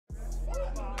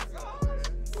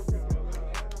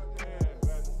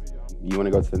you want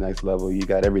to go to the next level, you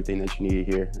got everything that you need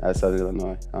here at Southern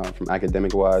Illinois, from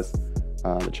academic-wise,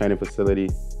 the training facility,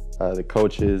 the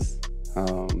coaches,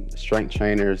 the strength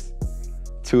trainers,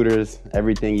 tutors,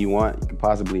 everything you want, you could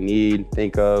possibly need,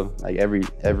 think of, like every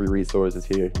resource is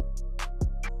here.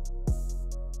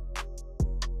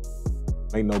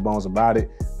 Make no bones about it,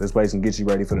 this place can get you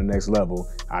ready for the next level.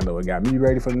 I know it got me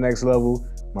ready for the next level.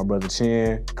 My brother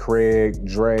Chinn, Craig,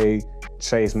 Dre,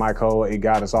 Chase, Michael, it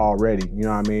got us all ready, you know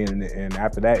what I mean? And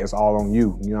after that, it's all on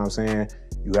you, you know what I'm saying?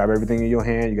 You have everything in your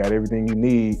hand, you got everything you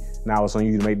need. Now it's on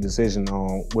you to make the decision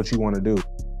on what you want to do.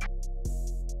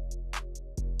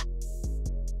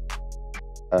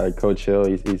 Coach Hill,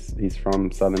 he's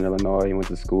from Southern Illinois. He went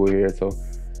to school here, so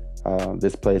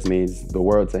this place means the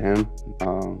world to him.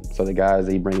 So the guys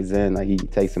that he brings in, like he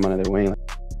takes them under their wing.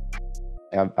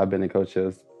 I've been to Coach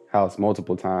Hill's house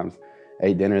multiple times,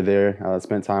 ate dinner there,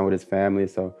 spent time with his family.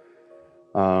 So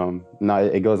no,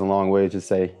 it goes a long way to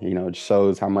say, you know, it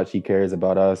shows how much he cares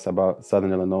about us, about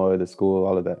Southern Illinois, the school,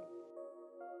 all of that.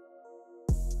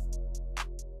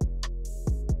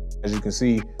 As you can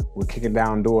see, we're kicking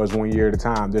down doors 1 year at a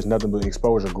time. There's nothing but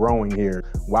exposure growing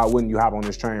here. Why wouldn't you hop on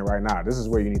this train right now? This is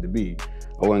where you need to be.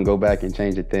 I wouldn't go back and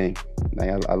change a thing.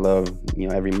 Like I love, you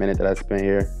know, every minute that I spent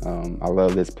here. I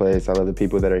love this place. I love the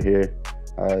people that are here.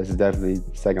 This is definitely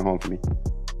second home for me.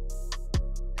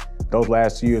 Those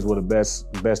last 2 years were the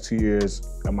best 2 years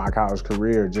of my college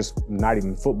career, just not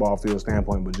even football field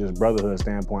standpoint, but just brotherhood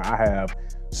standpoint. I have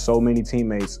so many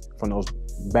teammates from those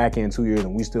back end 2 years,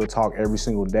 and we still talk every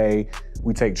single day.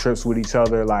 We take trips with each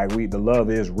other. Like the love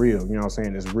is real, you know what I'm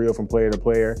saying? It's real from player to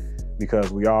player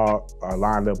because we all are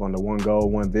lined up under one goal,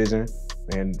 one vision,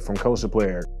 and from coach to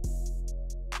player.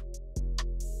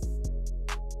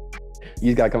 You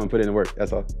just gotta come and put in the work,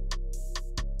 that's all.